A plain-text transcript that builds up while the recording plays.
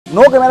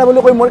নো camera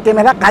বুলি কৈ মোৰ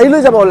কেমেৰা কাঢ়ি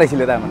লৈ যাব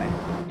ওলাইছিলে তাৰমানে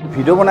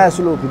ভিডিঅ' বনাই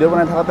আছিলোঁ ভিডিঅ'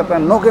 বনাই থাকোঁতে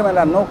আপোনাৰ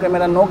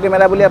নো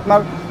কেমেৰা বুলি আপোনাৰ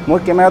মোৰ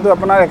কেমেৰাটো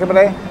আপোনাৰ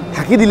একেবাৰে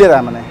ঢাকি দিলে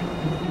তাৰমানে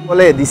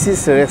ক'লে this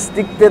is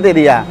restricted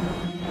area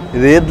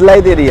red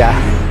light area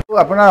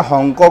আপোনাৰ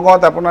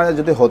হংকঙত আপোনাৰ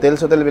যদি হোটেল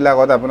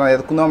চোটেলবিলাকত আপোনাৰ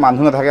ইয়াত কোনো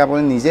মানুহ নাথাকে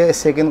আপুনি নিজে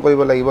চেক ইন কৰিব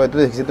লাগিব এইটো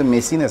দেখিছে এইটো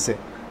মেচিন আছে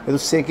এইটো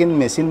চেক ইন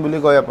মেচিন বুলি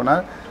কয় আপোনাৰ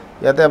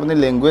ইয়াতে আপুনি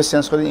লেংগুৱেজ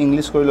চেঞ্জ কৰি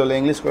ইংলিছ কৰি ল'লে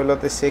ইংলিছ কৰি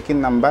লওঁতে চেক ইন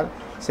নাম্বাৰ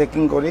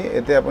চেকিং কৰি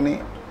এতিয়া আপুনি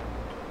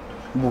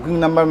বুকিং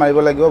নাম্বাৰ মাৰিব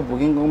লাগিব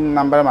বুকিং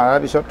নাম্বাৰ মাৰাৰ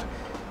পিছত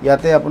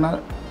ইয়াতে আপোনাৰ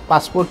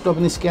পাছপৰ্টটো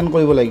আপুনি স্কেন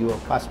কৰিব লাগিব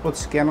পাছপৰ্ট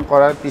স্কেন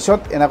কৰাৰ পিছত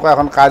এনেকুৱা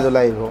এখন কাৰ্ড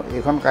ওলাই আহিব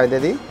এইখন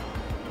কাৰ্ডেদি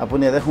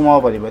আপুনি ইয়াতে সোমাব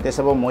পাৰিব এতিয়া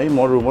চাব মই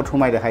মোৰ ৰুমত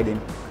সোমাই দেখাই দিম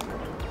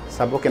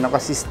চাব কেনেকুৱা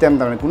চিষ্টেম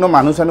তাৰমানে কোনো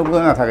মানুহ চানুহ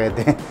কোনো নাথাকে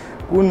ইয়াতে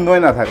কোনোৱে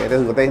নাথাকে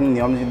এতিয়া গোটেইখিনি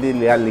নিয়ম যদি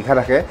লিখা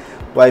থাকে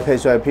ৱাইফাই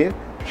চোৱাইফাইৰ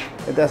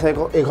এতিয়া চাই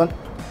এইখন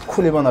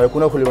খুলিব নোৱাৰে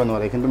কোনেও খুলিব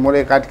নোৱাৰে কিন্তু মোৰ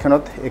এই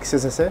কাৰ্ডখনত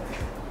এক্সেছ আছে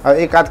আৰু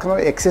এই কাৰ্ডখনৰ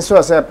এক্সেছো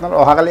আছে আপোনাৰ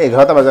অহাকালি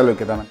 11টা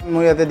বজালৈকে তাৰমানে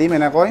মই ইয়াতে দিম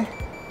এনেকৈ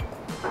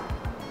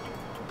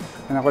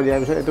দিয়াৰ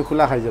পিছত এইটো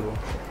খোলা খাই যাব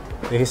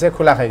দেখিছে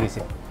খোলা খাই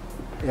গৈছে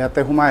ইয়াতে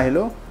সোমাই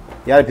আহিলোঁ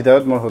ইয়াৰ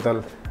ভিতৰত মোৰ হোটেল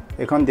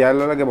এইখন দিয়াৰ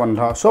লগে বন্ধ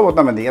চব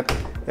অট'মেটিক ইয়াত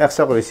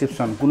একচক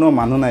ৰিচিপশ্যন কোনো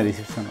মানুহ নাই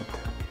ৰিচিপশ্যনত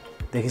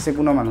দেখিছে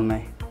কোনো মানুহ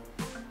নাই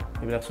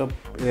এইবিলাক চব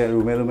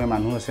ৰুমে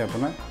মানুহ আছে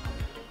আপোনাৰ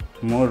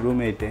মোৰ ৰুম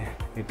এইটো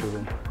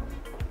ৰুম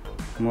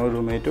মোৰ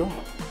ৰুম এইটো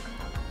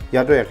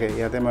ইয়াতো একে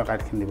ইয়াতে মই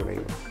কাৰ্ডখিনি দিব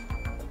লাগিব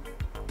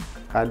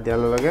কাৰ্ড দিয়াৰ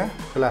লগে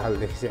খোলা খাল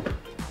দেখিছে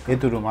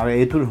এইটো ৰুম আৰু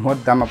এইটো ৰুমত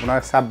দাম আপোনাৰ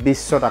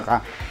 2600 টকা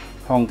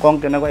হংকং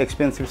কেনেকুৱা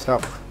এক্সপেঞ্চিভ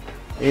চাওক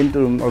এইটো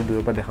ৰুম আৰু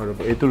দূৰৰ পৰা দেখা যাব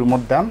এইটো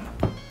ৰুমত দাম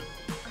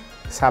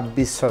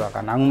 2600 টকা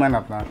নাংমান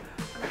আপোনাৰ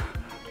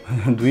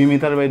 2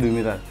 মিটাৰ বাই 2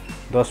 মিটাৰ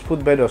 10 ফুট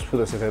বাই 10 ফুট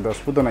আছে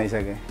 10 ফুটো নাই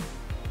চাগে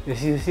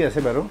এচি আছে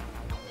বাৰু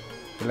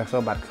এইবিলাক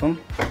চব বাথৰুম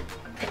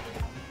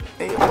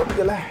এই ক'ত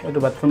গ'লা এইটো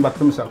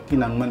বাথৰুম চাওক কি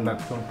নাংমান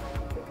বাথৰুম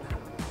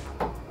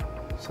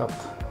চাওক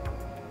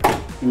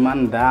ইমান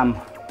দাম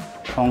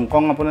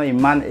হংকং আপোনাৰ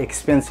ইমান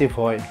এক্সপেঞ্চিভ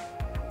হয়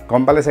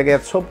গম পালে চাগে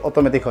ইয়াত চব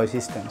অট'মেটিক হয়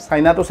চিষ্টেম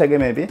চাইনাটো চাগে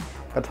মেবি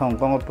বাট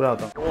হংকঙত পূৰা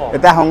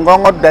এতিয়া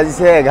হংকঙত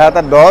বাজিছে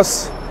 11:10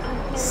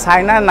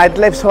 চাইনাৰ নাইট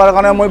লাইফ চোৱাৰ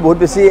কাৰণে মই বহুত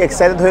বেছি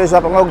এক্সাইটেড হৈ আছোঁ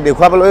আপোনালোকক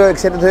দেখুৱাবলৈও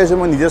এক্সাইটেড হৈ আছোঁ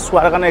মই নিজে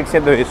চোৱাৰ কাৰণে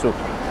এক্সাইটেড হৈ আছোঁ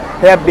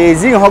সেয়া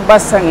বেইজিং হওক বা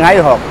চাংহাই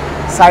হওক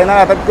চাইনাৰ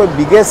আটাইতকৈ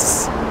বিগেষ্ট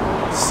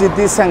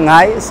চিটি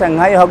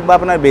চাংহাই হওক বা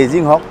আপোনাৰ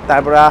বেইজিং হওক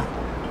তাৰ পৰা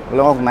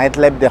আপোনালোকক নাইট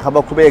লাইফ দেখাব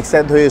খুবেই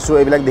এক্সাইটেড হৈ আছোঁ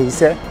এইবিলাক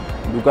দেখিছে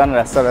দোকান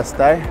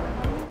ৰাস্তাই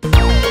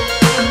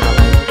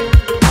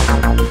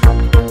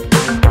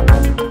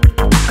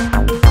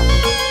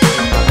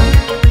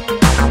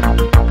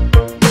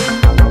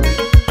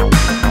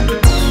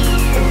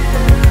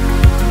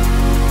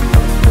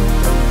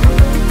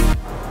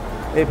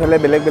এইফালে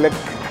বেলেগ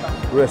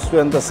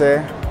ৰেষ্টুৰেণ্ট আছে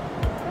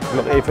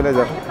এইফালে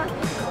যাওক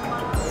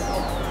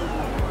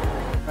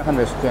এখন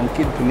ৰেষ্টুৰেণ্ট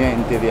কি ধুনীয়া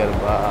ইণ্টেৰিয়াৰ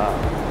বা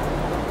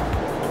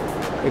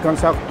এইখন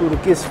চাওক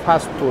তুৰ্কিছ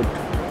ফাষ্ট ফুড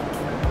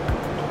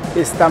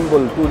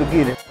ইস্তানবুল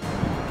তুৰ্কীৰ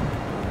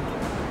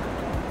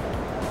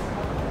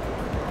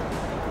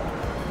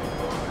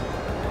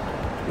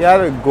ইয়াৰ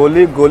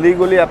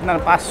গলি আপোনাৰ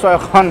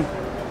 5-6খন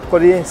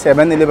কৰি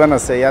 7-11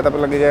 আছে ইয়াত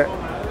আপোনালোকে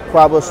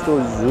খোৱা বস্তু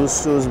জুচ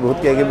বহুত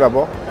কিবা পাব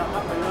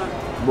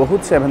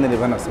বহুত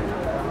 7-11 আছে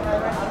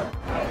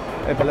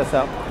এইফালে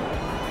চাওক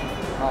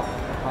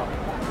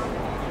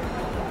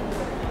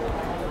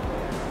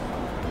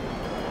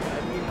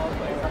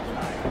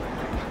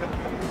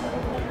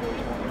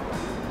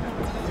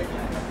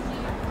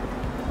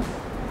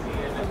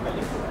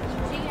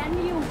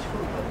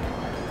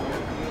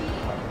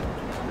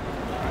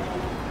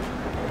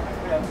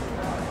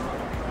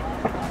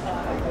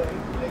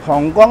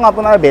হংকং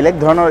আপোনাৰ বেলেগ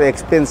ধৰণৰ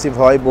এক্সপেঞ্চিভ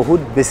হয়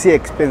বহুত বেছি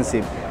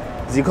এক্সপেঞ্চিভ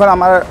যিখন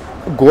আমাৰ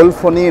গোল্ড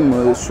ফণি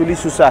চুলি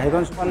চুচা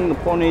সেইখন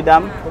ফণিৰ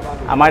দাম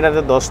আমাৰ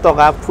তাতে 10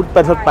 টকা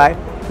ফুটপাথত পায়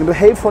কিন্তু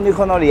সেই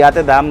ফণিখনৰ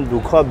ইয়াতে দাম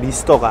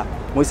 220 টকা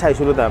মই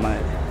চাইছিলোঁ তাৰমানে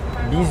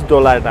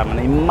 $20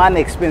 তাৰমানে ইমান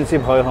এক্সপেঞ্চিভ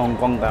হয়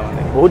হংকং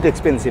তাৰমানে বহুত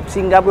এক্সপেঞ্চিভ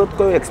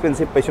ছিংগাপুৰতকৈ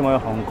এক্সপেঞ্চিভ পাইছোঁ মই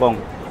হংকং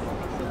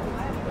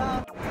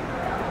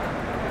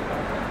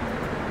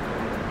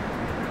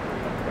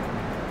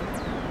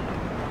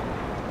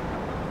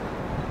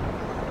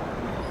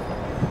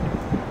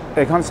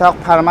এইখন চাওক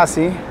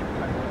ফাৰ্মাচী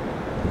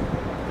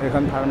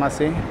এইখন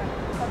ফাৰ্মাচী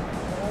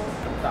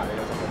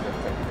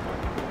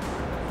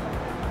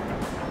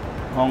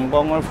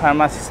হংকঙৰ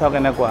ফাৰ্মাচী চাওক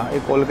এনেকুৱা এই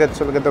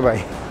কলগেটো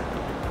পায়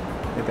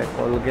এতিয়া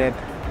কলগেট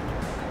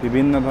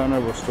বিভিন্ন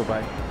ধৰণৰ বস্তু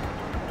পায়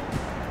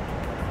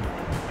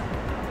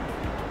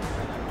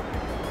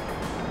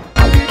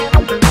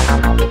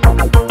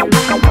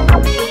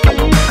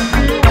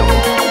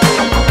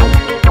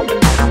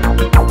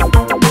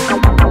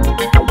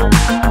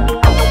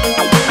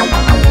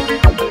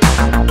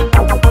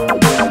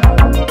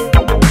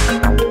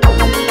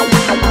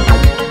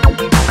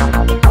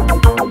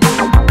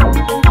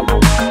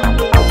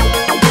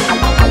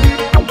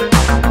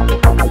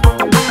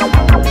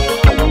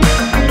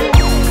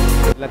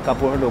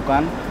কাপোৰৰ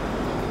দোকান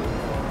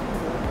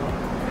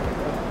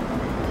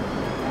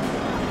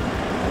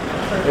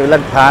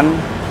এইবিলাক ধান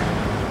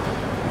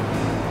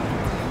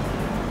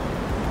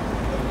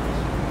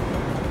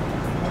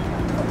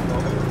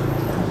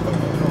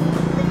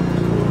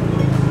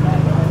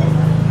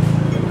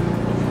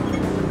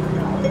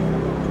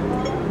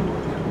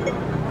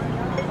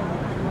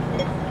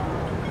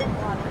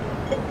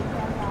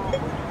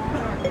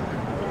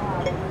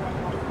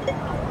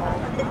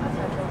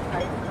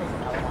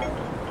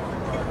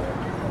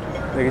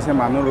দেখিছে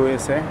মানুহ ৰৈ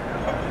আছে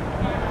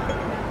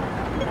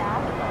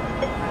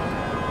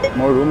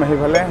মোৰ ৰুম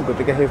সেইফালে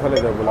গতিকে সেইফালে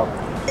যাওঁ বলক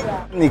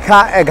নিশা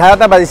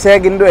 11টা বাজিছে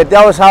কিন্তু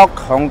এতিয়াও চাওক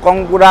হংকং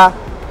পুৰা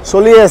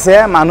চলি আছে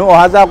মানুহ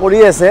অহা যোৱা কৰি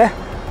আছে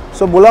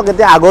সো বলক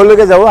এতিয়া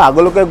আগলৈকে যাওঁ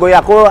আগলৈকে গৈ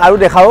আকৌ আৰু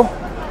দেখাও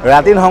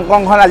ৰাতিৰ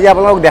হংকংখন আজি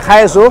আপোনালোকক দেখাই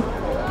আছো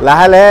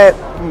লাহে লাহে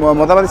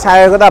মোটামুটি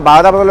 11:30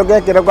 12টা বজালৈকে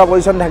কেনেকুৱা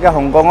পজিশ্যন থাকে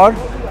হংকঙৰ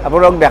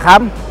আপোনালোকক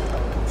দেখাম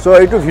সো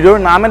এইটো ভিডিঅ'ৰ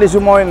নামে দিছো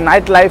মই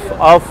নাইট লাইফ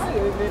অফ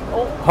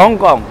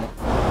হংকং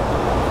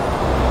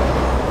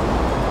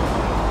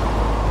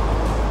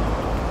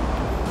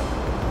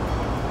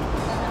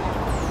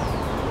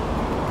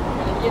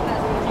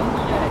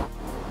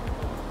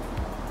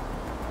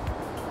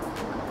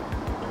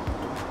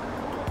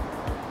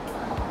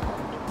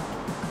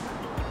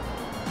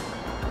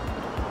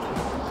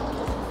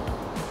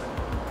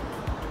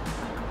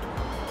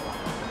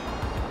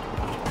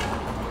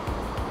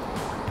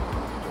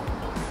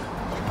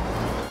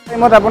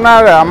টাইমত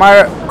আপোনাৰ আমাৰ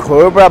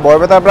ঘৰৰ পৰা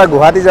বৰপেটাৰ পৰা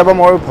গুৱাহাটী যাব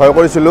মই ভয়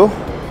কৰিছিলোঁ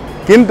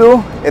কিন্তু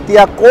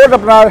এতিয়া ক'ত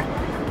আপোনাৰ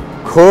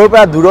ঘৰৰ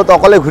পৰা দূৰত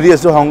অকলে ঘূৰি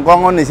আছোঁ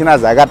হংকঙৰ নিচিনা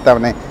জাগাত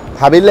তাৰমানে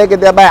ভাবিলে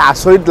কেতিয়াবা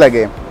আচৰিত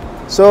লাগে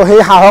সো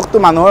সেই সাহসটো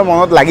মানুহৰ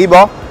মনত লাগিব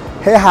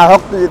সেই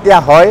সাহসটো যেতিয়া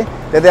হয়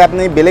তেতিয়া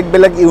আপুনি বেলেগ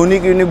বেলেগ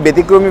ইউনিক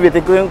ব্যতিক্ৰমী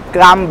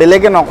কাম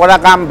বেলেগে নকৰা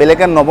কাম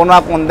বেলেগে নবনোৱা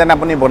কণ্টেণ্ট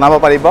আপুনি বনাব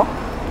পাৰিব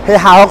সেই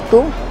সাহসটো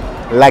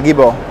লাগিব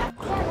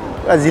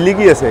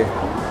জিলিকি আছে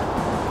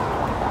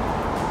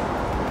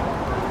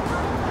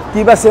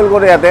কিবা সেল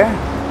কৰে ইয়াতে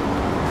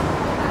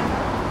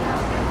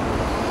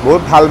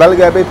বহুত ভাল ভাল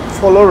গাড়ী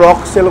ফলো ৰক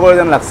সেল কৰে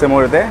যেন লাগছে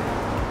মোৰ ইয়াতে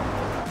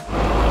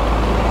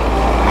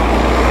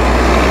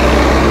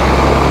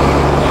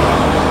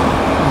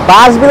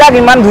বাছবিলাক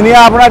ইমান ধুনীয়া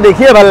আপোনাৰ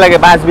দেখিয়ে ভাল লাগে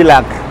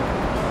বাছবিলাক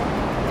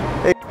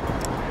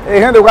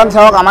এইখিনি দোকান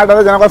চাওক আমাৰ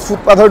তাতে যেনেকুৱা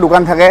ফুটপাথৰ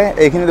দোকান থাকে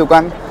এইখিনি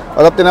দোকান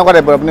অলপ তেনেকুৱা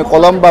টাইপৰ আপুনি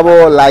কলম পাব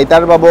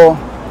লাইটাৰ পাব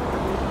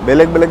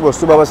বেলেগ বেলেগ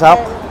বস্তু পাব চাওক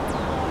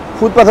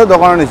ফুটপাথৰ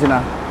দোকানৰ নিচিনা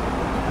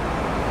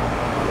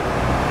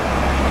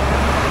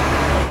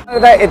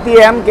এটা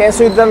ATM cash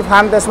withdrawal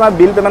fund transfer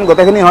bill payment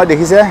গোটেইখিনি হয়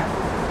দেখিছে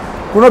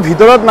কোনো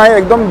ভিতৰত নাই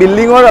একদম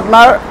বিল্ডিঙৰ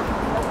আপোনাৰ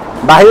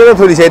বাহিৰতে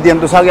থৈ দিছে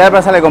এটিএমটো চাওক ইয়াৰ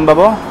পৰা চালে গম পাব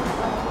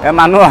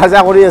মানুহ অহা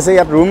যোৱা কৰি আছে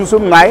ইয়াত ৰুম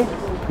চুম নাই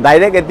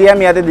ডাইৰেক্ট এটিএম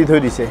ইয়াতে দি থৈ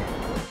দিছে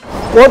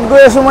ক'ত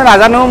গৈ আছোঁ মই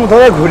নাজানো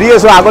মুঠতে ঘূৰি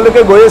আছোঁ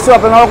আগলৈকে গৈ আছোঁ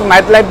আপোনালোকক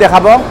নাইট লাইফ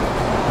দেখাব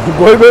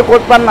গৈ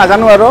ক'ত পাম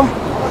নাজানো আৰু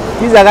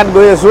কি জেগাত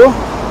গৈ আছোঁ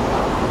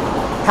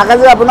থাকে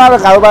যে আপোনাৰ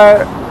কাৰোবাৰ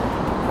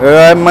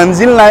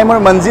মঞ্জিল নাই মোৰ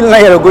মঞ্জিল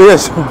নাই আৰু গৈ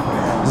আছোঁ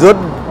য'ত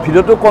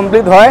ভিডিঅ'টো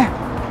কমপ্লিট হয়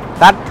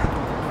তাত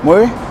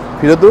মই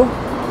ভিডিঅ'টো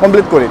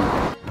কমপ্লিট কৰিম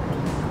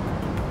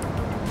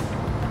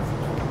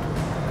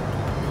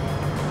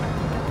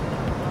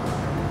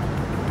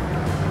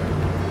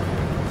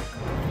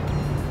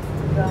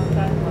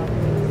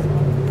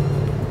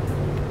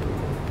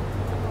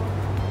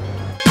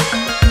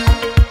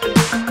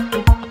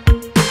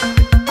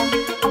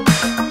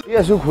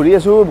ঘূৰি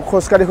আছোঁ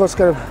খোজকাঢ়ি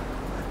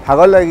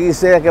ভাগৰ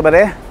লাগিছে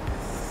একেবাৰে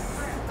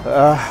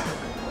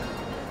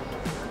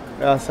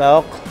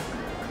চাওক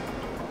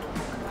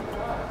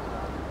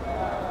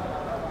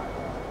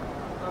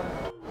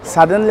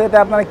ছাডেনলি এটা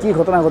আপোনাৰ কি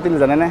ঘটনা ঘটিল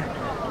জানেনে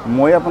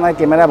মই আপোনাৰ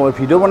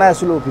ভিডিঅ' বনাই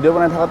আছিলোঁ ভিডিঅ'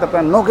 বনাই থাকোঁতে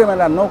আপোনাৰ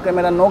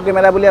ন'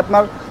 কেমেৰা বুলি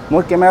আপোনাৰ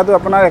মোৰ কেমেৰাটো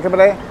আপোনাৰ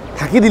একেবাৰে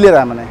ঢাকি দিলে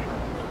তাৰমানে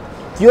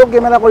কিয়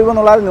কেমেৰা কৰিব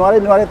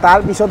নোৱাৰে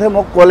তাৰপিছতহে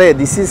মোক ক'লে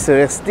দিছ ইজ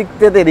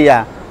ৰেষ্ট্ৰিক্টেড এৰিয়া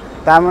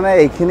তাৰমানে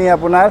এইখিনি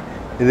আপোনাৰ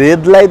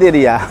ৰেড লাইট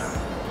এৰিয়া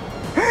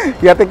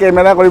ইয়াতে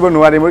কেমেৰা কৰিব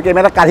নোৱাৰি মোৰ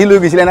কেমেৰা কাঢ়ি লৈ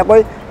গৈছিলে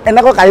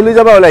এনেকৈ কাঢ়ি লৈ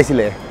যাব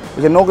ওলাইছিলে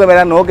ন'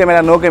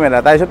 কেমেৰা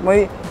তাৰপিছত মই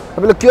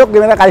ভাবিলোঁ কিয়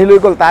কেমেৰা কাঢ়ি লৈ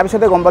গ'ল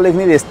তাৰপিছতে গম পালোঁ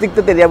এইখিনি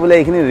ৰেষ্ট্ৰিক্টেড এৰিয়া বোলে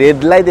এইখিনি ৰেড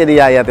লাইট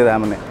এৰিয়া ইয়াতে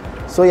তাৰমানে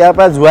চ' ইয়াৰ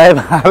পৰা যোৱাই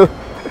ভাল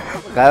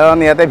কাৰণ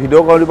ইয়াতে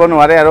ভিডিঅ' কৰিব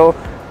নোৱাৰে আৰু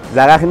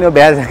জেগাখিনিও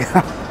বেয়া জেগা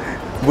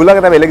বোলক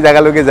এটা বেলেগ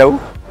জেগালৈকে যাওঁ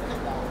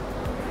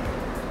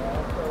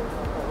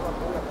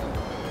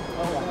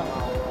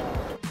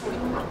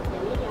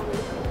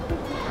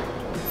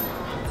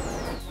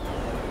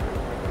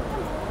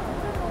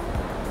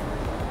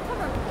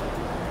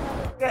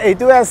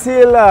এইটোৱে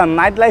আছিল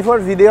নাইট লাইফৰ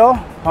ভিডিঅ'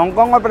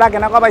 হংকঙৰ পৰা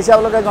কেনেকুৱা পাইছে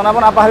আপোনালোকে জনাব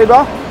নাপাহৰিব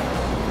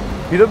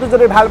ভিডিঅ'টো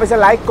যদি ভাল পাইছে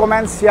লাইক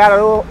কমেণ্ট শ্বেয়াৰ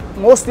আৰু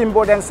মষ্ট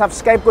ইম্পৰ্টেণ্ট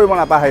ছাবস্ক্ৰাইব কৰিব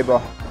নাপাহৰিব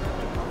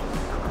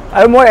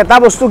আৰু মোৰ এটা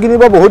বস্তু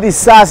কিনিব বহুত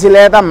ইচ্ছা আছিলে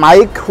এটা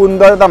মাইক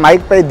সুন্দৰ এটা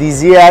মাইক পাই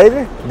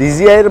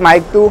DJIৰ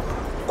মাইকটো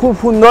খুব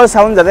সুন্দৰ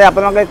চাউণ্ড যাতে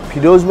আপোনালোকে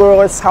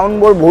ভিডিঅ'জবোৰৰ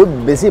চাউণ্ডবোৰ বহুত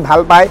বেছি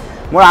ভাল পায়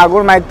মোৰ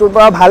আগৰ মাইকটোৰ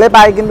পৰা ভালে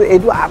পায় কিন্তু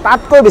এইটো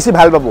তাতকৈ বেছি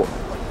ভাল পাব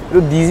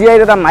এইটো DJIৰ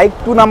এটা মাইক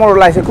 2 নামৰ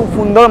ওলাইছে খুব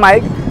সুন্দৰ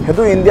মাইক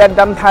সেইটো ইণ্ডিয়াৰ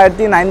দাম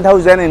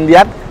 39,000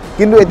 ইণ্ডিয়াত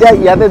কিন্তু এতিয়া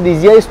ইয়াতে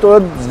DJI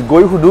ষ্ট'ৰত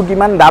গৈ সুধো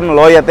কিমান দাম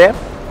লয় ইয়াতে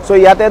চ'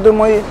 ইয়াতেতো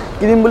মই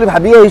কিনিম বুলি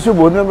ভাবি আহিছোঁ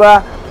বহুত দিনৰ পৰা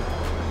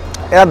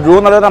এটা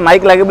ড্ৰোন আৰু এটা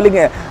মাইক লাগে বুলি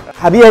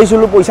ভাবি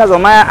আহিছিলোঁ পইচা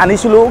জমাই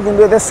আনিছিলোঁ কিন্তু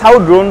এতিয়া চাওঁ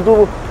ড্ৰোনটো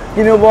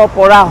কিনিব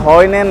পৰা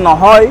হয় নে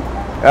নহয়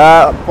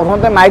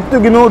প্ৰথমতে মাইকটো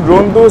কিনো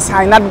ড্ৰোনটো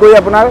চাইনাত গৈ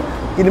আপোনাৰ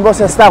কিনিব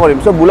চেষ্টা কৰিম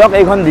চ' বোলক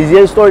এইখন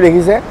DJI ষ্ট'ৰ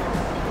দেখিছে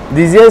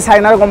DJI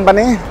চাইনাৰ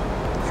কোম্পানী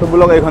চ'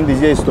 বোলক এইখন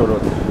DJI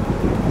ষ্ট'ৰত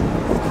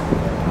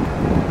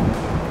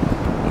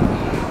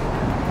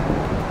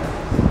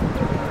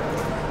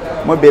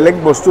মই বেলেগ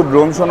বস্তু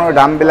ড্ৰোন চনৰ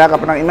দামবিলাক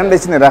আপোনাক ইমান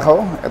বেছি নেদেখাওঁ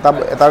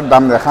এটাৰ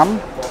দাম দেখাম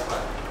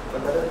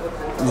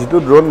যিটো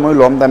ড্ৰোন মই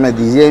ল'ম তাৰমানে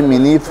DJI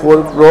Mini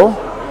 4 Pro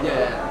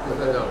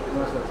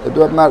এইটো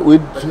আপোনাৰ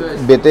উইথ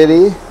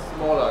বেটাৰী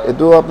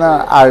এইটো আপোনাৰ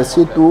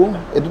RC2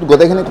 এইটোত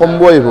গোটেইখিনি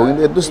কম্বো আহিব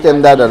কিন্তু এইটো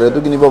ষ্টেণ্ডাৰ্ড আৰু এইটো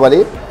কিনিব পাৰি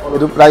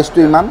এইটো প্ৰাইচটো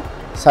ইমান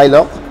চাই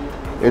লওক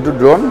এইটো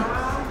ড্ৰোন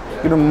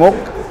কিন্তু মোক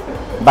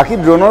বাকি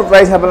ড্ৰোনৰ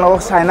প্ৰাইচ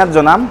আপোনালোকক চাইনাত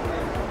জনাম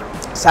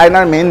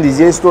চাইনাৰ মেইন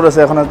DJI ষ্ট'ৰ আছে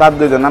এখন তাত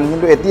গৈ জনাম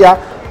কিন্তু এতিয়া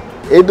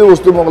এইটো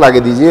বস্তু মোক লাগে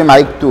DJI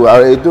মাইকটো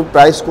আৰু এইটো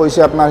প্ৰাইচ কৈছে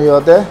আপোনাৰ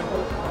সিহঁতে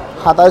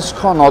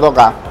 2709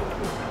 টকা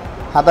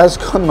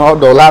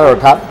 2709 ডলাৰ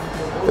অৰ্থাৎ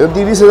এইটো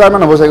 30,000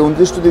 মান হ'ব চাগে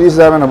 29 to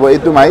 30,000 মান হ'ব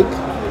এইটো মাইক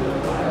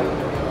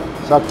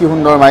চাওক কি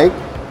সুন্দৰ মাইক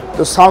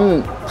তো সাউন্ড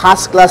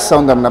ফাৰ্ষ্ট ক্লাছ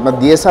সাউন্ড আপোনাৰ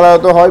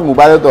DSLR-তো হয়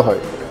মোবাইলতো হয়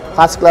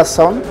ফাৰ্ষ্ট ক্লাছ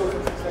সাউন্ড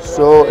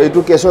সো এইটো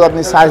কেছত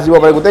আপুনি চাৰ্জ দিব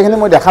পাৰে গোটেইখিনি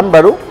মই দেখাম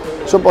বাৰু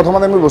সো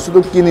প্ৰথমতে আমি বস্তুটো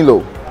কিনিলো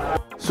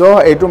সো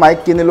এইটো মাইক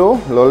কিনিলো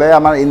ললে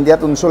আমাৰ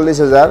ইণ্ডিয়াত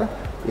 39,000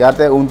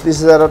 ইয়াতে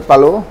 29,000ত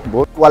পালো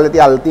বহুত কোৱালিটি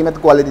আল্টিমেট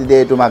কোৱালিটি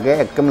দিয়ে এইটো মাইকে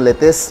একদম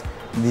লেটেষ্ট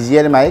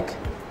DJI মাইক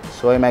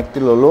সো এই মাইকটো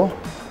ললো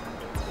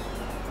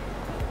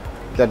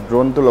এটা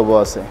ড্ৰোনটো ল'ব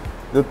আছে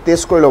এইটো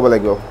টেষ্ট কৰি ল'ব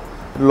লাগিব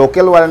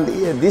local warranty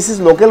this is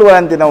local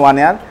warranty now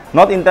 1 year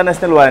not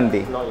international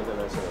warranty not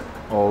international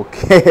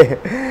okay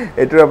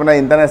etu apna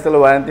international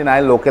warranty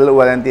nai local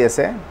warranty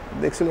ase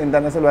actually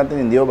international warranty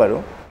nindio baru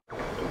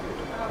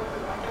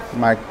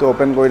mic to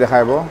open kori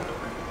dekhaibo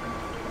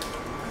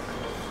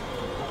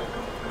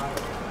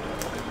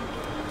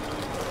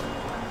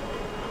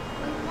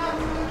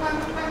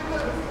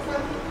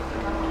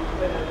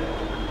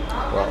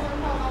wow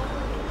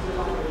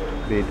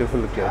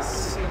beautiful case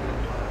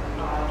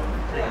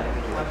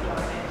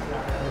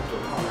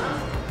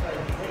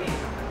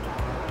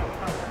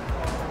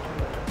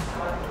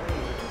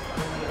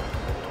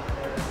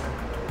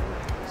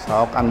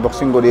Sauk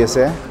unboxing kori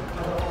ase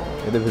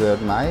etu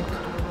bhitorot mic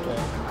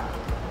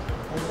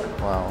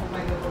wow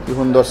ki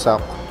sundor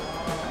sauk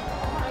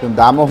কিন্তু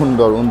দামও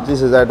সুন্দর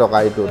 29,000 টাকা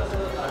এইটোত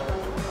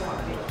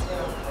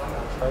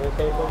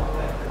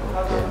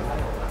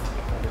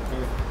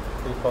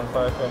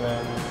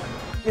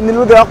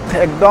কিনিলো দিয়ক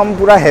একদম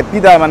পুরা happy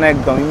তাৰ মানে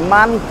একদম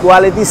ইমান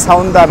কোৱালিটি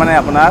সাউন্ড তাৰ মানে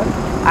আপোনাৰ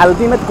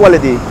আল্টিমেট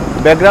কোৱালিটি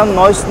ব্যাকগ্ৰাউন্ড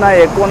নয়েজ নাই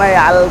একো নাই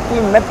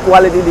আল্টিমেট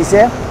কোৱালিটি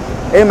দিছে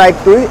এই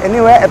মাইকটো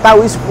এনিৱে এটা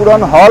উইচ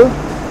পূৰণ হল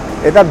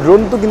এটা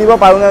ড্ৰোনটো কিনিব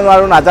পাৰো নে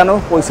নোৱাৰো নাজানো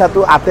পইচাটো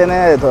আতে নে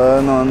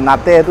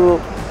নাতে এটো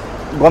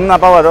গম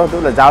নাপাও আৰু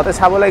যাওতে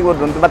চাব লাগিব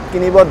ড্ৰোনটো বাট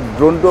কিনিব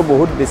ড্ৰোনটো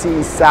বহুত বেছি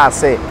ইচ্ছা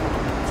আছে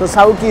সো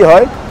চাও কি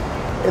হয়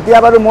এতিয়া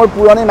বাৰু মোৰ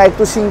পুৰণি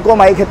মাইকটো সিংকো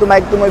মাইক হেতু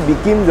মাইকটো মই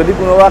বিকিম যদি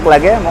কোনোবাক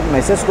লাগে মোক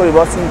মেসেজ কৰিব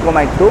সিংকো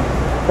মাইকটো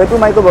হেতু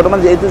মাইকটো বৰ্তমান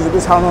যেটো যেটো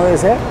সাউন্ড হৈ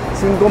আছে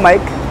সিংকো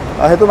মাইক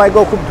হেতু মাইকো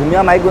খুব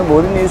ধুনিয়া মাইক মই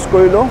বহুত দিন ইউজ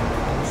কৰিলো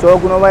সো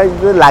কোনোবাই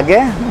যদি লাগে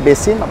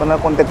বেছি আপোনাক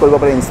কন্টাক্ট কৰিব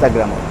পাৰে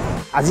ইনষ্টাগ্ৰামত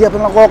আজি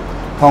আপোনালোকক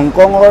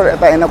হংকঙৰ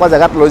এটা এনেকুৱা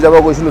জায়গাত লৈ যাব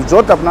গৈছিল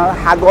যত আপোনাৰ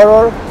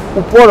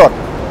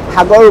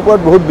সাগৰৰ ওপৰত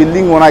বহুত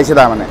বিল্ডিং বনাইছে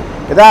তাৰ মানে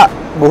এটা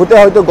বহুতে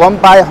হয়তো গম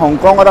পায়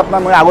হংকঙত আপোনাৰ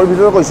মই আগৰ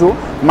ভিডিঅ'ত কৈছো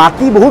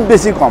মাটি বহুত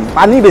বেছি কম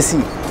পানী বেছি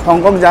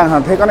হংকং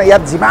জাহান সেইকাৰণে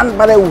ইয়াত যিমান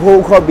পাৰে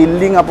উখ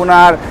বিল্ডিং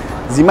আপোনাৰ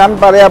যিমান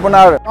পাৰে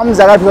আপোনাৰ কম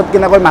জায়গাৰ ভিতৰত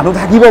কেনেকৈ মানুহ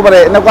থাকিব পাৰে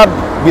এনেকুৱা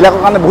বিলাকৰ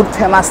কাৰণে বহুত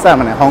ফেমাস তাৰ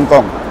মানে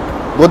হংকং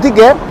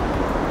গতিকে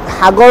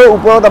সাগৰৰ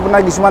ওপৰত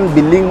আপোনাৰ কিছুমান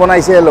বিল্ডিং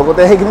বনাইছে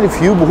লগতে সেইখিনি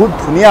ভিউ বহুত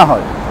ধুনিয়া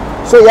হয়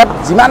সো ইয়াত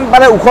যিমান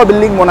পাৰে উখ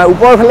বিল্ডিং বনাই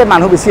ওপৰৰ ফালে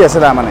মানুহ বেছি আছে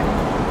তাৰ মানে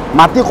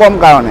মাটি কম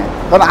কাৰণে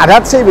কাৰণ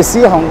আধাতছে বেছি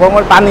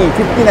হংকঙৰ পানী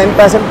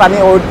 59% পানী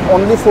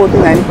only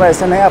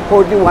 49% হে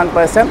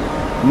 41%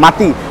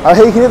 মাটি আৰু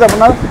সেইখিনিত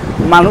আপোনাৰ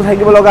মানুহ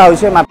থাকিব লগা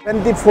হৈছে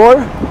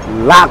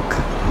 24 লাখ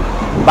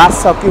বাস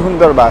কি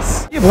সুন্দৰ বাস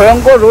কি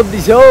ভয়ংকৰ ৰ'দ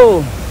দিছে ও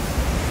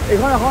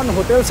এখন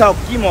হোটেল চাওক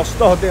কি মস্ত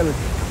হোটেল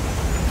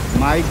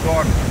মাই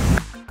গড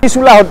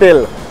কিসুলা হোটেল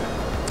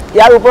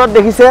ইয়াৰ ওপৰত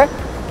দেখিছে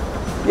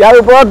ইয়াৰ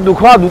ওপৰত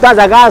দুটা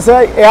জায়গা আছে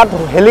ইয়াত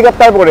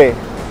হেলিকপ্টাৰ পৰে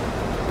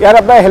ইয়াৰ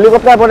আপোনাৰ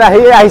হেলিকপ্টাৰ পৰে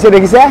আহিছে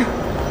দেখিছে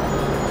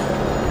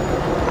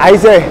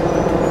আহিছে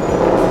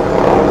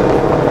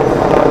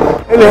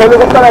এই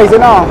হেলিকপ্টাৰ আহিছে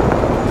ন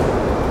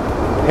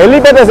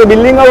হেলিপ্যাড আছে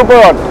বিল্ডিংৰ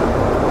ওপৰত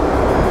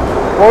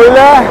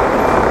পইলে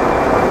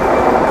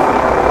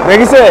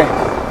দেখিছে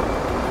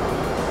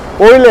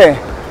পইলে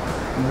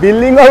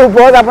বিল্ডিংৰ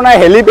ওপৰত আপোনাৰ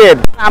হেলিপ্যাড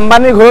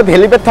আম্বানীৰ ঘৰত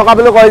হেলিপ্যাড থকা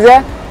বুলি কয় যে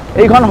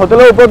এইখন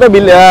হোটেলৰ ওপৰতে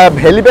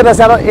হেলিপ্যাড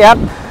আছে আৰু ইয়াত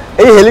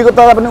এই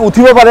হেলিকপ্টাৰ আপুনি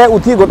উঠিব পাৰে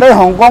উঠি গোটেই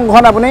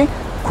হংকংখন আপুনি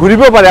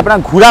ঘুৰিব পাৰে আপোনাক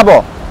ঘুৰাব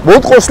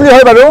বহুত কষ্টলি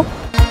হয় বাৰু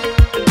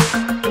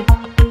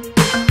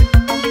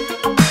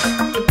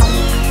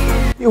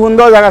কি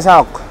সুন্দৰ জায়গা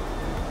চাওক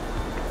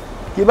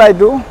কিবা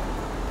এইটো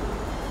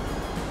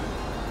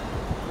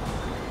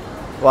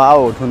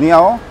ওয়াও ধুনিয়া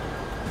ও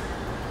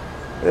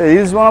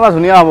ৰিলস বনাবা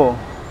ধুনিয়া হবো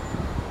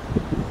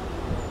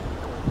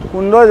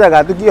সুন্দৰ জায়গা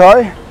তো কি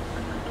হয়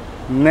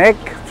নেক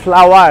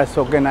ফ্লাৱাৰ্স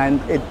ওকে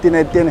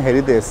 1818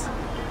 হেৰিটেজ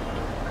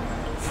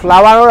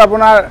ফ্লাৱাৰৰ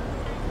আপোনাৰ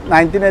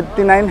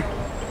 1989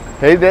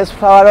 হেৰিটেজ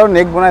ফ্লাৱাৰৰ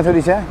নেক বনাই থৈ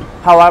দিছে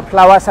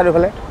ফ্লাৱাৰ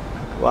চাৰিওফালে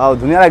ওয়াও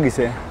ধুনিয়া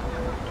লাগিছে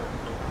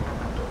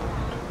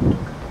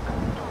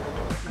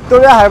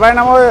ভিক্টোৰিয়া হাৰবাৰ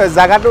নামৰ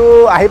জায়গাটো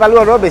আহি পালো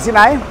আৰু বেছি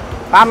নাই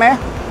পামে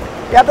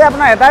ইয়াতে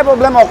আপোনাৰ এটাই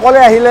প্ৰব্লেম অকলে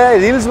আহিলে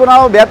ৰিলছ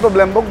বনাব বেয়া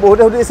প্ৰব্লেম মোক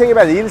বহুতে সুধিছে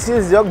কিবা ৰিলছ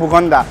দিয়ক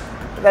ভূষণ দা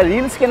এটা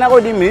ৰিলছ কেনেকৈ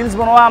দিম ৰিলছ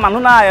বনোৱা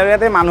মানুহ নাই আৰু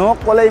ইয়াতে মানুহক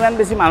ক'লে ইমান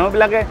বেছি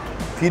মানুহবিলাকে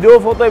ভিডিঅ'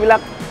 ফটো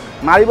এইবিলাক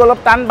মাৰিব অলপ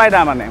টান পায়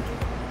তাৰমানে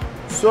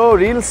চ'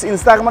 ৰিলছ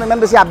ইনষ্টাগ্ৰামত ইমান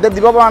বেছি আপডেট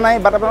দিব পৰা নাই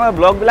বাট আপোনালোকে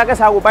ব্লগবিলাকে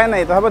চাওক উপায়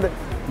নাই তথাপি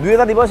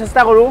 2-এটা দিব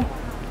চেষ্টা কৰোঁ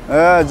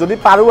যদি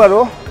পাৰোঁ আৰু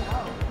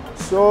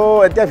চ'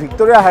 এতিয়া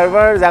ভিক্টৰিয়া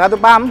হাৰ্বাৰ জেগাটো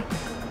পাম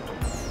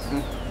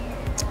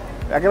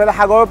একেবাৰে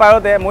সাগৰৰ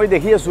পাৰতে মই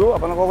দেখি আছোঁ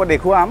আপোনালোকক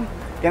দেখুৱাম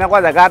কেনেকুৱা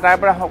জেগা তাৰ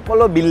পৰা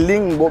সকলো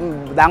বিল্ডিং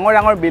ডাঙৰ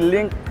ডাঙৰ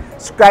বিল্ডিং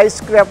স্কাই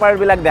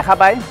স্ক্ৰেপাৰবিলাক দেখা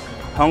পায়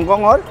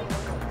হংকঙৰ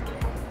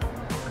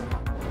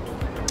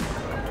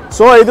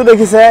চ' এইটো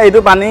দেখিছে এইটো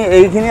পানী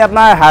এইখিনি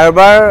আপোনাৰ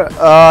হাৰ্বাৰ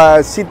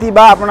চিটি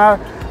বা আপোনাৰ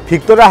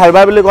ভিক্টৰিয়া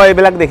হাৰ্বাৰ বুলি কয়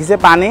এইবিলাক দেখিছে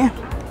পানী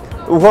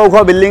ওখ ওখ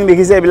বিল্ডিং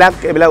দেখিছে এইবিলাক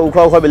ওখ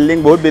ওখ বিল্ডিং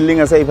বহুত বিল্ডিং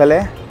আছে এইফালে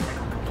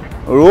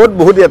ৰ'দ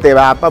বহুত ইয়াতে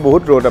বাপা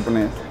বহুত ৰ'দ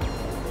আপুনি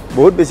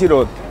বহুত বেছি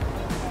ৰ'দ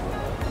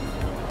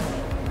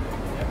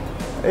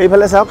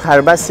এইফালে চাওক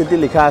হাৰ্বাৰ চিটি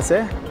লিখা আছে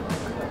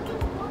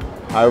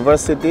হাৰ্বাৰ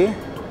চিটি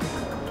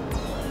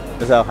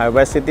চাওক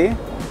হাৰ্বাৰ চিটি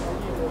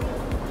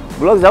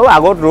ব্লক যাওঁ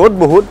আগত ৰ'দ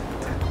বহুত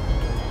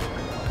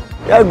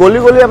ইয়াৰ গলি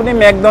গলি আপুনি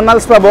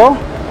মেকডনাল্ডছ পাব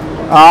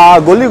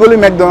গলি গলি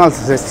মেকডনাল্ডছ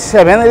আছে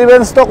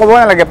 7-Elevenটো ক'ব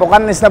নালাগে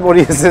পকাৰ নিচিনা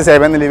পৰি আছে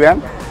 7-Eleven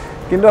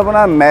কিন্তু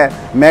আপোনাৰ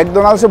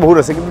মেকডনাল্ডছো বহুত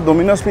আছে কিন্তু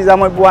ডমিন'জ পিজ্জা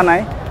মই পোৱা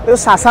নাই এইটো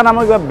চাচা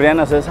নামৰ কিবা ব্ৰেণ্ড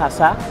আছে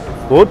চাচা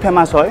বহুত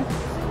ফেমাছ হয়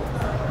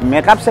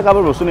মেকআপ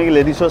চেকআপৰ বস্তু নেকি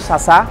লেডিছৰ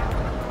চাচা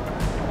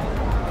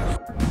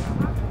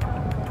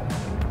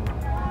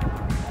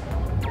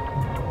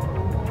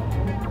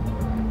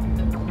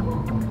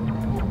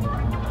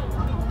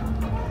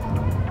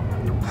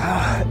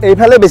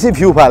এইফালে বেছি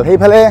ভিউ ভাল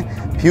সেইফালে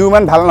ভিউ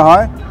ইমান ভাল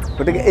নহয়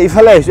গতিকে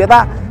এইফালে আহিছোঁ এটা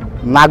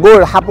নাগৰ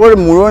সাপৰ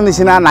মূৰৰ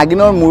নিচিনা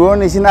নাগিনৰ মূৰৰ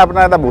নিচিনা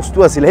আপোনাৰ এটা বস্তু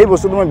আছিল সেই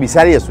বস্তুটো মই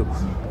বিচাৰি আছোঁ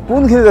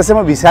কোনখিনিত আছে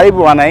মই বিচাৰি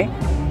পোৱা নাই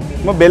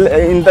মই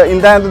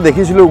ইণ্টাৰনেটত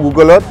দেখিছিলোঁ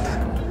গুগলত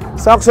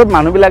চাওক চব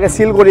মানুহবিলাকে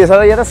চিল কৰি আছে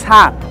আৰু ইয়াতে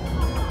চাহ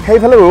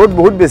সেইফালে ৰ'দ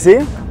বহুত বেছি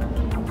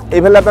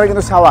এইফালে আপোনাৰ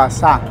কিন্তু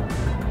চাহ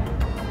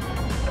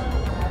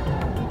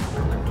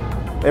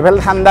এইফালে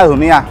ঠাণ্ডা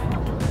ধুনীয়া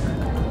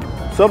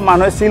চব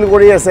মানুহে চিল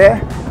কৰি আছে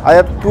আৰু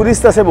ইয়াত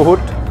টুৰিষ্ট আছে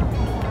বহুত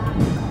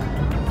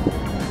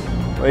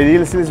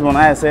ৰিলছ চিলছ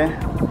বনাই আছে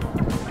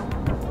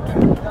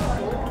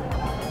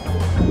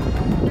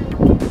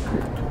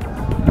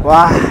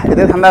বাহ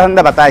এতিয়া ঠাণ্ডা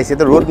ঠাণ্ডা বতাহ আহিছে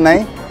এতিয়া ৰ'দ নাই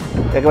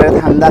একেবাৰে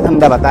ঠাণ্ডা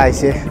ঠাণ্ডা বতাহ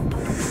আহিছে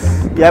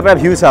ইয়াৰ পৰা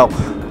ভিউ চাওক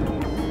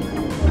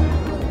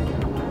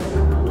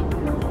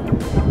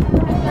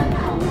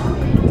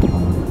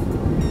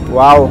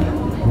ৱাও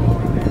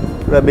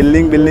পুৰা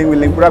বিল্ডিং বিল্ডিং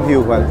বিল্ডিং পুৰা ভিউ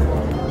ভাল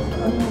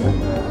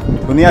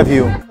ধুনীয়া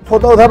ভিউ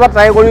ফটো উঠাব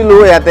ট্ৰাই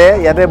কৰিলোঁ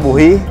ইয়াতে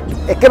বহি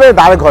একেবাৰে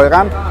ডাৰ্ক হয়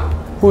কাৰণ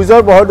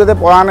সূৰ্যৰ পোহৰ যাতে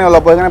পৰা নাই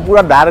অলপ সেইকাৰণে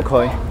পুৰা ডাৰ্ক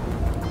হয়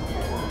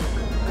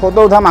ফটো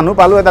উঠা মানুহ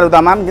পালোঁ এটা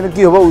দুটামান কিন্তু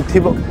কি হ'ব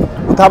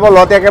উঠাব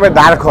লওঁতে একেবাৰে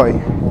ডাৰ্ক হয়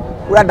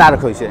পুৰা ডাৰ্ক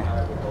হৈছে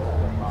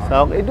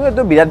চাওক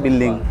এইটো বিৰাট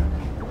বিল্ডিং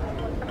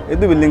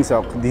এইটো বিল্ডিং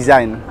চাওক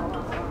ডিজাইন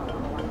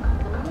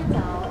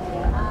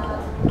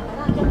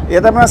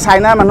ইয়াতে আপোনাৰ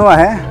চাইনাৰ মানুহ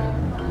আহে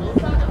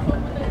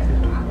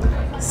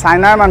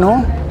চাইনাৰ মানুহ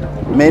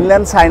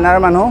মেইনলেণ্ড চাইনাৰ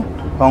মানুহ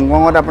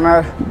হংকঙত আপোনাৰ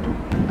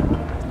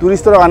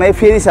টুৰিষ্টৰ কাৰণে এই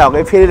ফেৰী চাওক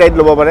এই ফেৰী ৰাইড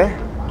ল'ব পাৰে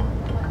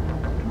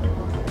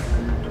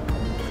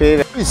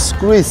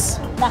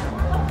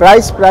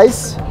cruise price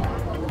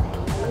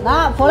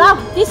No, for now,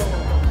 this.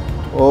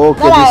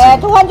 Okay, No,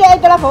 this.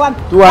 $200 for one.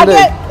 200.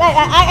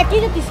 I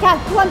give you discount,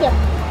 200.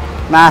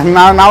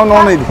 Now no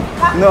need.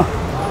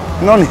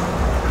 No need.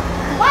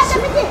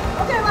 150.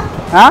 Okay, one.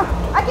 Huh?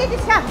 I give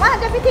discount,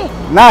 150.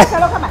 Nice.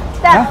 Hello, come on.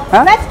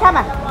 First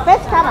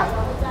come on.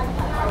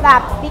 Now,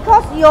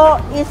 because you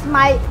is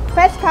my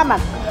first come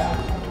on.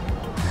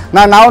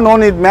 Now no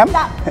need, ma'am.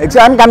 No.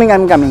 Actually, I'm coming.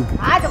 Don't come in.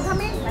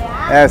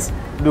 Yes.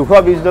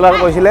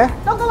 $220 কৈছিলে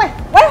Don't go away.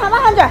 Wait,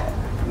 100.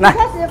 Nah.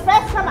 Because the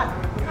first come on.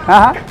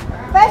 Huh?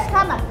 First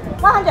come on,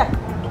 100.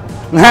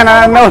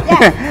 No.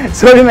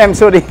 Sorry,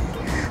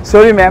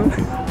 ma'am.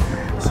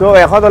 So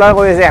 $100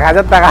 কৈছে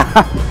 1000 টকা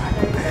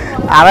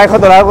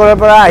 $250 কৰাৰ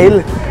পৰা আহিল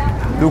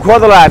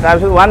 $200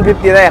 তাৰপিছত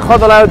 150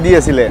 $100 দি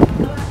আছিলে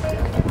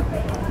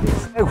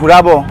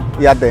ঘূৰাব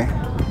ইয়াতে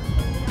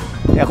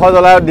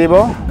 $100 দিব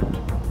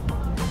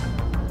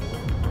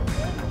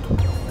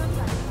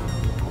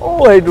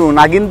এইটো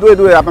নাগিনটো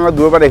এইটো আপোনালোকে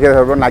দূৰৰ পৰা দেখি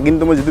আছে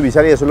নাগিনটো মই যিটো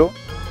বিচাৰি আছিলোঁ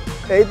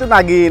এইটো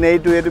নাগিন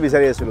এইটো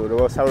বিচাৰি আছিলোঁ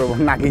ৰ'ব চাওঁ ৰ'ব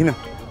নাগিন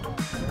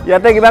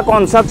ইয়াতে কিবা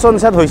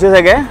কনচাৰ্ট হৈছে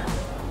চাগে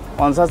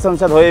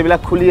কনচাৰ্ট হৈ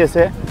এইবিলাক খুলি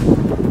আছে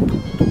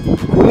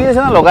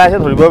না লগাই আছে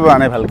ধৰিব পৰা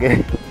নাই ভালকৈ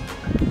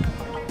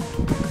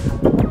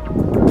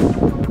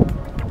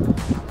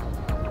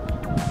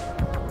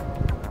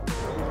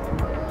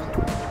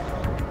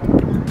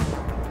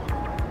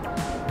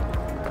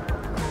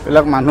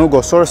এইবিলাক মানুহ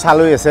গছৰ ছাল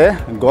হৈ আছে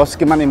গছ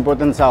কিমান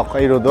ইম্পৰ্টেণ্ট চাওক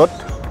এই ৰ'দত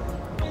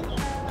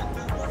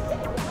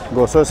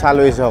গছৰ ছাল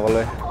হৈ আছে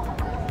সকলোৱে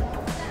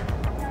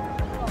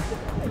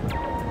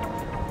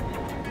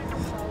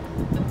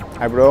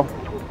হাই ব্ৰ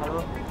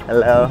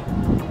হেল্ল'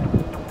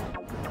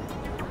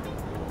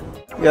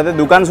 ইয়াতে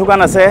দোকান চোকান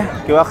আছে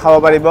কিবা খাব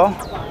পাৰিব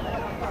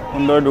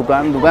সুন্দৰ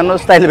দোকানৰ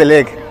ষ্টাইল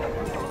বেলেগ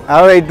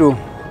আৰু এইটো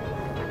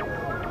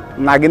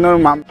নাগিনৰ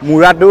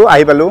মুৰাটো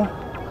আহি পালোঁ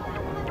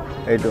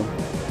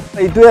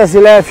এইটোৱে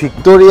আছিলে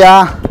ভিক্টৰিয়া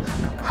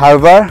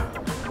হাৰ্বাৰ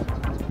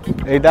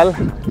এইডাল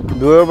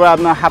দূৰৰ পৰা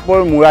আপোনাৰ সাপৰ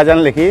মুৰা যেন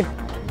লিখি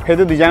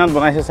সেইটো ডিজাইনত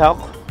বনাইছে চাওক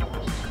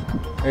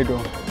এইটো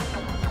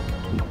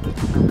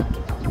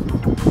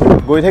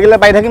গৈ থাকিলে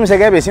পাই থাকিম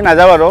চাগে বেছি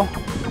নাযাওঁ আৰু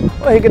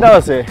সেইকেইটাও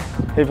আছে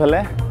সেইফালে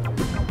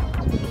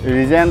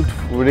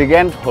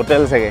ৰিগেণ্ট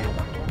হোটেল চাগে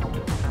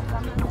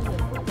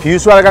ভিউ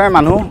চোৱাৰ কাৰণে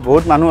মানুহ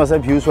বহুত মানুহ আছে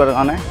ভিউ চোৱাৰ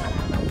কাৰণে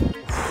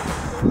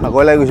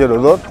আগলৈ লাগি গৈছে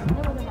ৰ'দত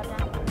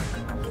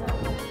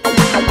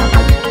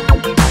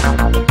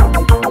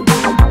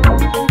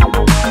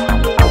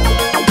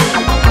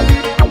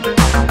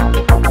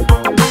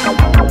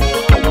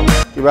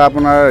কিবা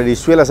আপোনাৰ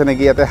ৰিচুৱেল আছে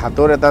নেকি ইয়াতে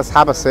হাতৰ এটা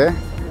চাপ আছে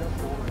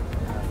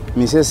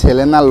মিছেছ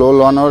হেলেনা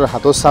লনৰ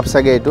হাতৰ চাপ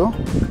চাগে এইটো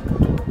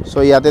চ'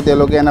 ইয়াতে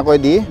তেওঁলোকে এনেকৈ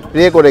দি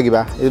প্ৰে কৰে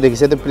কিবা এইটো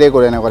দেখিছে প্ৰে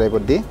কৰে এনেকুৱা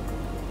টাইপত দি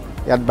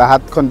ইয়াত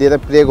বাহাতখন দি এটা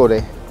প্ৰে কৰে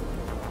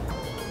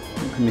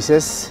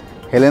মিছেছ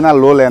হেলেনা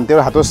ল'লেন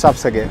তেওঁৰ হাতৰ চাপ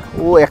চাগে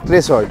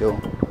এক্ট্ৰেছ হয় তেওঁ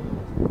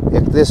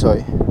এক্ট্ৰেছ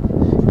হয়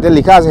এতিয়া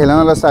লিখা আছে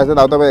Helena ল'ল started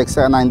out of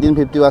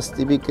 1950 was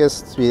typical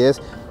Swedish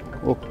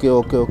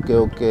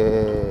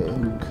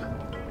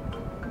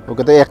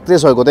okay তো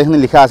এক্ট্ৰেছ হয় গোটেইখিনি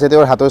লিখা আছে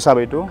তেওঁৰ হাতৰ চাপ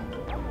এইটো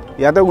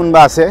ইয়াতে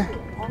কোনোবা আছে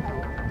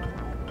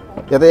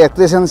ইয়াতে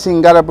এক্ট্ৰেছ এণ্ড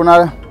ছিংগাৰ আপোনাৰ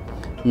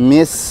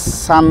miss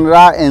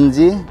চান্দ্ৰা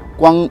NG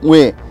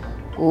কোৱাংৱে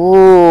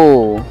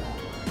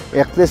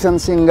actress and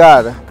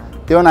singer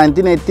তেওঁ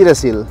 1980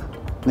 আছিল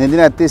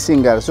 1980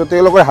 ছিংগাৰ চ'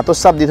 তেওঁলোকৰ হাতৰ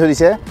চাপ দি থৈ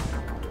দিছে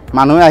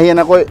মানুহে আহি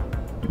এনেকৈ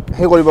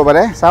সেই কৰিব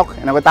পাৰে চাওক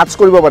এনেকৈ টাচ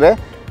কৰিব পাৰে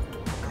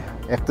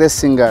এক্ট্ৰেছ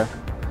ছিংগাৰ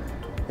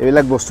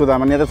এইবিলাক বস্তু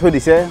তাৰমানে ইয়াতে থৈ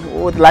দিছে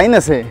লাইন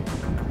আছে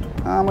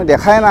মই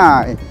দেখাই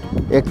নাই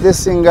এক্ট্ৰেছ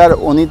ছিংগাৰ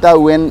অনিতা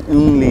ৱেন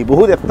ইংলি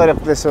বহুত এক্টৰ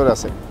এক্ট্ৰেছৰ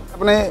আছে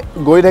আপুনি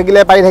গৈ থাকিলে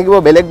পাই থাকিব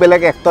বেলেগ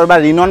বেলেগ এক্টৰ বা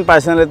ৰিনন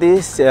পাৰ্চনেলিটি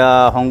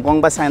হংকং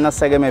বা চাইনাত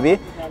চাগে মেবি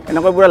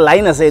এনেকৈ পুৰা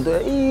লাইন আছে এইটো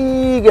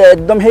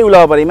একদম সেই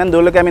ওলাব পাৰি ইমান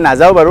দূৰলৈকে আমি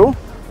নাযাওঁ বাৰু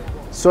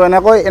চ'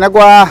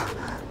 এনেকুৱা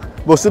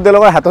বস্তু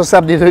তেওঁলোকৰ হাতৰ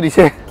চাপ দি থৈ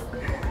দিছে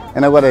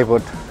এনেকুৱা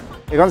টাইপত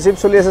এখন শ্বিপ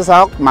চলি আছে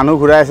চাওক মানুহ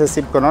ঘূৰাই আছে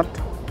শ্বিপখনত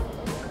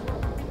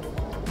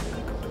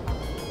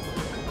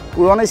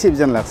পুৰণি শ্বিপ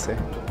যেন লাগছে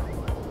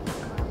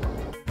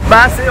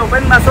বাছ এই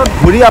অপেন বাছত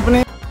ঘূৰি আপুনি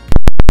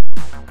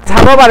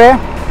চাব পাৰে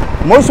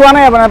মই চোৱা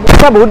নাই আপোনাৰ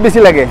পইচা বহুত বেছি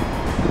লাগে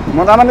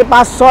মোটামুটি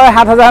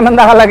 5-6-7 হাজাৰমান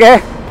টকা লাগে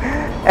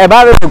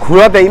এবাৰ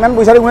ঘূৰতে ইমান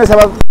পইচা কোনে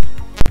চাব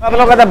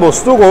আপোনালোকক এটা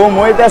বস্তু কওঁ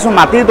মই এতিয়া আছোঁ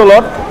মাটিৰ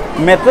তলত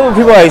মেট্ৰ'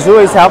 উঠিব আহিছোঁ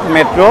এই চাওক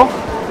মেট্ৰ'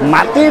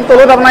 মাটিৰ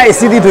তলত আপোনাৰ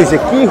এচি দি থৈছে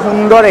কি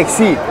সুন্দৰ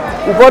এচি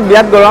ওপৰত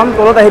বিৰাট গৰম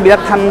তলত আহি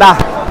বিৰাট ঠাণ্ডা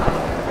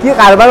কি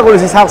কাৰবাৰ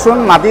কৰিছে চাওকচোন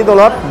মাটিৰ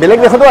তলত বেলেগ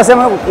দেশতো আছে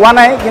মই কোৱা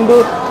নাই কিন্তু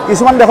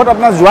কিছুমান দেশত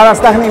আপোনাৰ যোৱা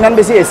ৰাস্তাখিনি ইমান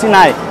বেছি এচি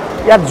নাই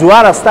ইয়াত যোৱা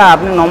ৰাস্তা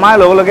আপুনি নমাৰ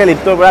লগে লগে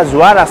লিফ্টৰ পৰা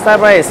যোৱা ৰাস্তাৰ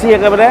পৰা এচি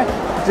একেবাৰে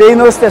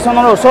ট্ৰেইনৰ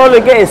ষ্টেচনৰ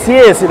ওচৰলৈকে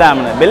এচিয়ে এচি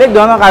তাৰমানে বেলেগ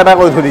ধৰণৰ কাৰবাৰ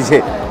কৰি থৈ দিছে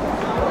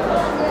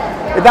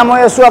এতিয়া মই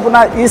আছোঁ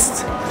আপোনাৰ ইষ্ট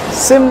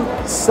চিম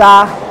চা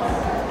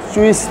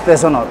চুইচ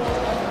ষ্টেচনত